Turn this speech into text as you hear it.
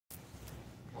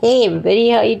Hey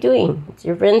everybody, how you doing? It's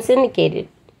your friend Syndicated.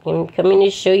 I'm coming to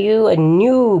show you a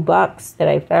new box that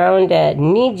I found at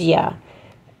Nijiya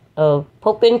of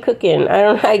Popin Cookin. I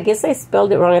don't know, I guess I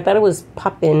spelled it wrong. I thought it was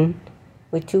Popin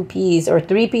with 2 P's or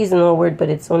 3 P's in the word, but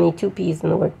it's only 2 P's in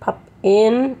the word. Pop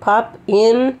in,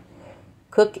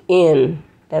 cook in.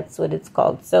 That's what it's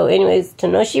called. So anyways,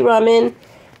 Tanoshii Ramen,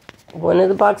 one of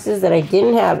the boxes that I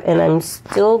didn't have, and I'm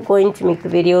still going to make the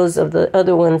videos of the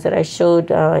other ones that I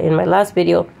showed in my last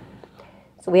video.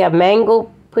 So we have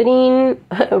mango pudding,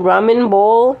 ramen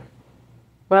bowl,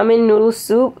 ramen noodle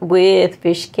soup with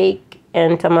fish cake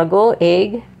and tamago,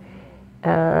 egg,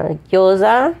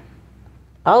 gyoza.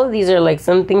 All of these are like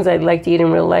some things I'd like to eat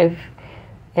in real life,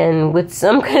 and with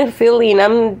some kind of filling.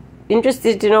 I'm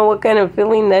interested to know what kind of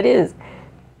filling that is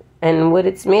and what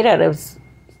it's made out of.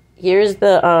 Here's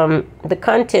the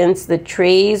contents, the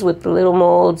trays with the little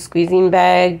mold, squeezing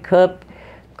bag, cup,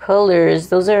 colors.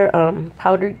 Those are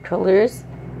powdered colors.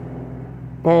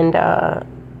 And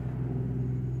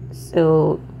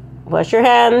so wash your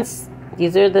hands.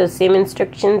 These are the same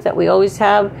instructions that we always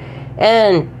have.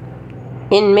 And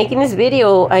in making this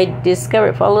video, I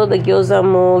discovered follow the gyoza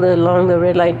mold along the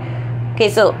red line.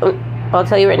 Okay, so I'll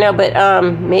tell you right now, but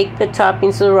make the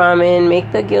toppings of the ramen,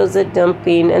 make the gyoza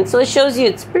dumpling, and so it shows you.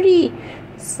 It's pretty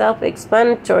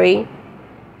self-explanatory.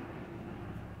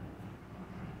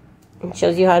 It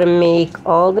shows you how to make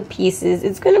all the pieces.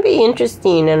 It's going to be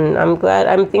interesting, and I'm glad.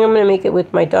 I think I'm going to make it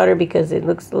with my daughter because it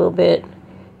looks a little bit,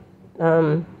 I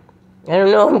don't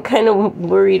know, I'm kind of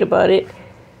worried about it.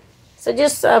 So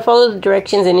just follow the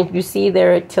directions, and if you see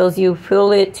there, it tells you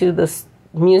fill it to the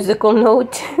musical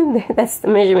note. That's the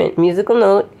measurement, musical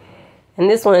note. And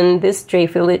this one, this tray,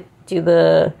 fill it to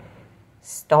the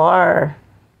star,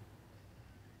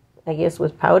 I guess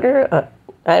with powder.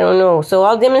 I don't know. So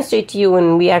I'll demonstrate to you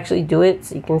when we actually do it,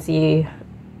 so you can see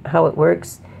how it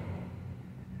works.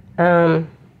 Then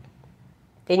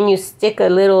you stick the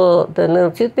little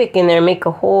toothpick in there, make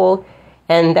a hole,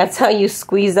 and that's how you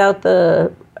squeeze out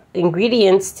the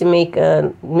ingredients to make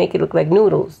it look like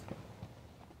noodles.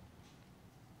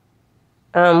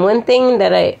 One thing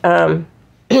that I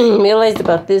realized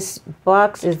about this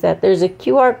box is that there's a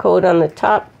QR code on the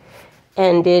top,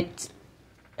 and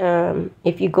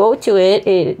if you go to it,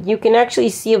 you can actually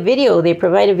see a video. They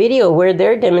provide a video where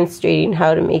they're demonstrating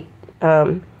how to make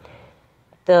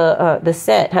the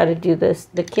set, how to do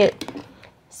the kit.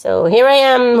 So here I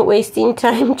am wasting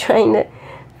time trying to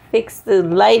fix the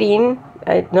lighting.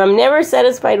 I'm never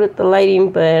satisfied with the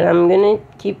lighting, but I'm gonna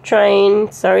keep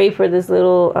trying. Sorry for this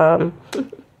little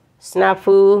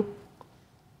snafu.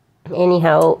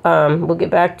 Anyhow, we'll get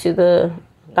back to the.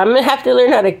 I'm gonna have to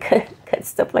learn how to cut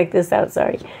stuff like this out.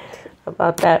 Sorry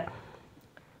about that.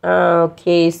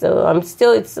 Okay, so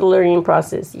it's a learning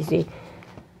process, you see.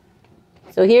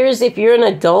 So here's, if you're an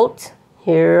adult,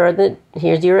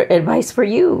 here's your advice for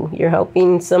you. You're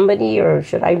helping somebody, or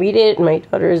should I read it? My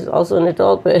daughter is also an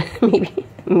adult, but maybe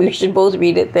we should both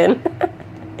read it then.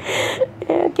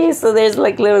 Okay, so there's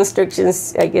like little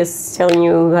instructions, I guess, telling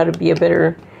you how to be a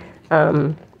better,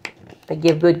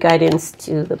 give good guidance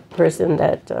to the person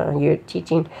that you're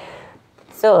teaching.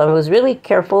 So I was really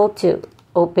careful to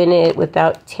open it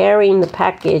without tearing the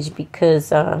package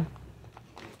because I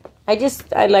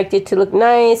liked it to look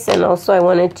nice, and also I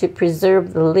wanted to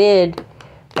preserve the lid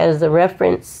as a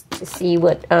reference to see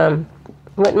what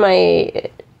my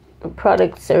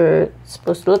products are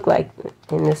supposed to look like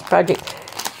in this project.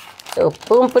 So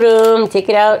boom, boom, take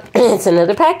it out. It's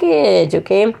another package,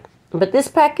 okay? But this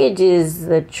package is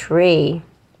the tray.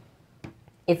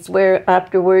 It's where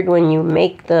afterward, when you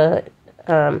make the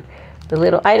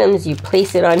little items, you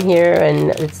place it on here,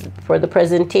 and it's for the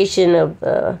presentation of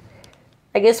the,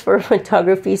 I guess for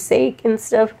photography's sake and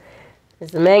stuff.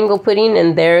 There's the mango pudding,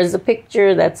 and there's a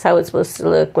picture. That's how it's supposed to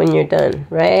look when you're done,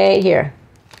 right here.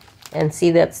 And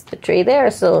see, that's the tray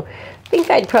there. So I think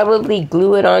I'd probably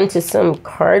glue it onto some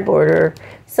cardboard or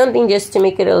something just to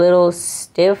make it a little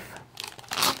stiff,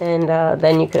 and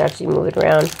then you could actually move it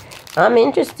around. I'm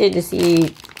interested to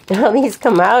see how these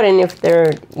come out and if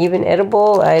they're even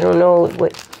edible. I don't know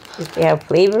if they have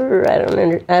flavor. I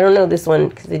don't know this one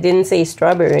because it didn't say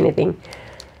strawberry or anything.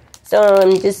 So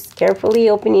I'm just carefully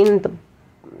opening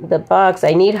the box.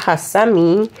 I need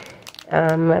hasami.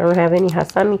 I don't have any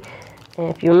hasami. And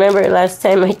if you remember last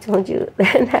time I told you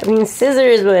that having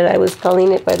scissors, but I was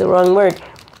calling it by the wrong word.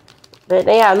 But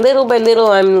yeah, little by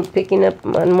little I'm picking up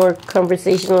on more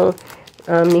conversational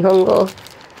Nihongo.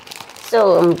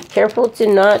 So I'm careful to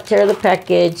not tear the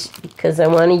package because I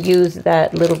want to use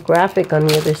that little graphic on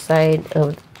the other side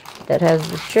that has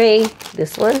the tray,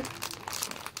 this one.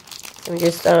 I'm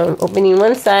just opening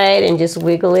one side and just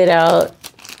wiggle it out.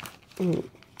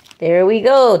 There we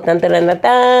go. Dun, dun, dun, dun,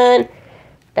 dun.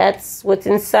 That's what's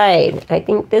inside. I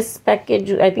think this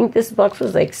package, I think this box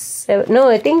was like no,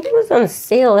 I think it was on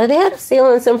sale. They had a sale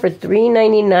on some for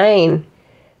 $3.99.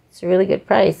 It's a really good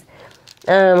price.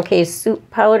 Okay, soup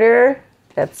powder.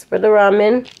 That's for the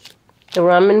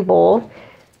ramen bowl.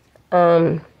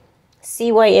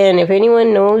 CYN. If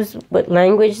anyone knows what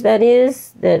language that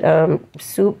is, that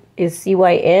soup is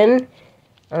CYN,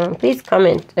 please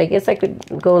comment. I guess I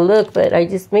could go look, but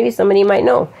maybe somebody might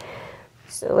know.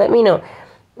 So let me know.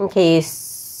 Okay,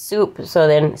 soup. So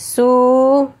then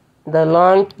su, the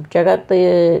long, drag out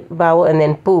the vowel, and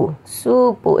then pu.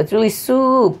 Supu. It's really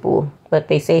supu, but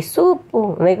they say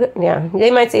supu. Yeah, they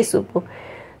might say supu.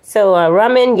 So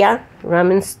ramen, yeah,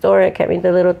 ramen store. I can't read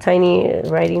the little tiny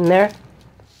writing there.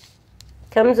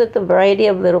 Comes with a variety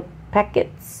of little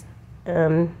packets.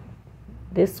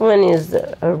 This one is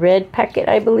a red packet,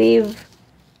 I believe.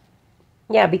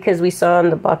 Yeah, because we saw on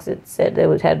the box it said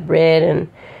it had red and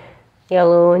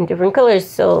yellow and different colors.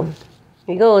 So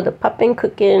here you go, the Popin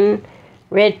Cookin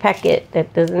red packet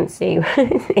that doesn't say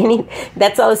any.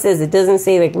 That's all it says. It doesn't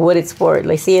say like what it's for.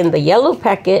 Like see in the yellow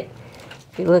packet,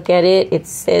 if you look at it, it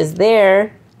says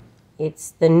there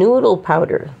it's the noodle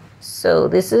powder. So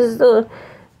this is the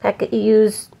packet you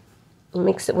use. You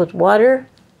mix it with water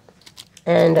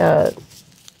and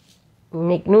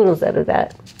make noodles out of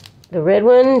that. The red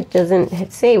one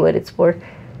doesn't say what it's for,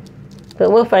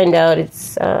 but we'll find out.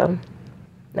 It's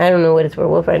I don't know what it's for.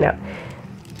 We'll find out.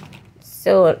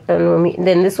 So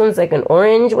then this one's like an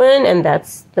orange one, and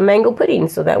that's the mango pudding.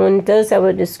 So that one does have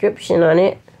a description on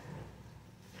it.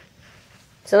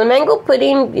 So the mango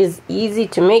pudding is easy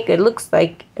to make. It looks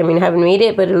like, I mean, I haven't made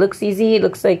it, but it looks easy. It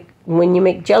looks like when you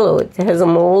make Jell-O. It has a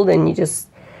mold, and you just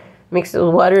mix it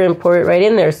with water and pour it right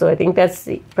in there. So I think that's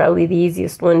probably the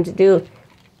easiest one to do.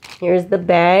 Here's the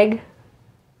bag.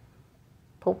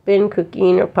 Popin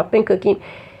Cookin.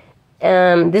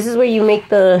 This is where you make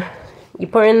you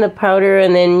pour in the powder,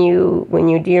 and then when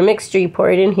you do your mixture, you pour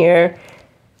it in here.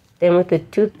 Then with the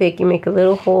toothpick, you make a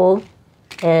little hole,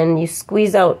 and you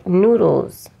squeeze out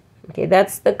noodles. Okay,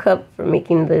 that's the cup for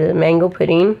making the mango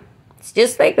pudding. It's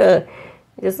just like a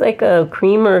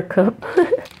creamer cup.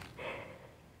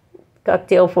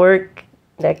 Cocktail fork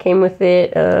that came with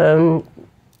it.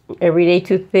 Everyday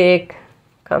toothpick,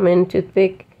 common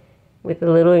toothpick with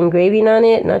a little engraving on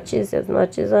it. Notches, has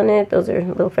notches on it. Those are a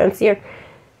little fancier.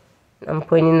 I'm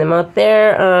pointing them out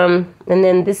there. And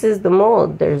then this is the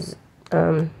mold. There's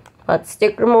hot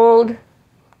sticker mold,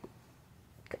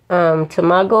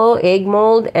 tamago, egg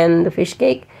mold, and the fish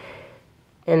cake.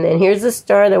 And then here's the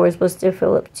star that we're supposed to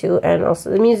fill up to, and also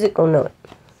the musical note.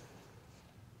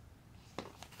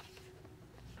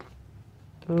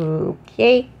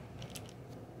 Okay.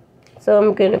 So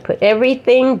I'm going to put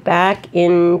everything back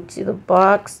into the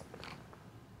box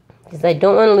because I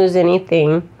don't want to lose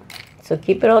anything. So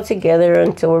keep it all together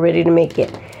until we're ready to make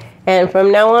it. And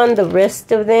from now on, the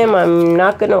rest of them, I'm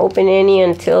not going to open any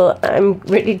until I'm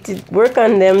ready to work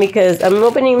on them, because I'm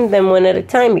opening them one at a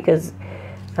time because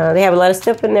they have a lot of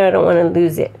stuff in there. I don't want to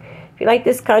lose it. If you like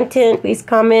this content, please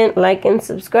comment, like, and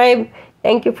subscribe.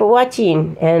 Thank you for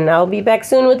watching, and I'll be back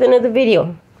soon with another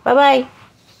video. Bye-bye.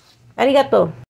 Arigato.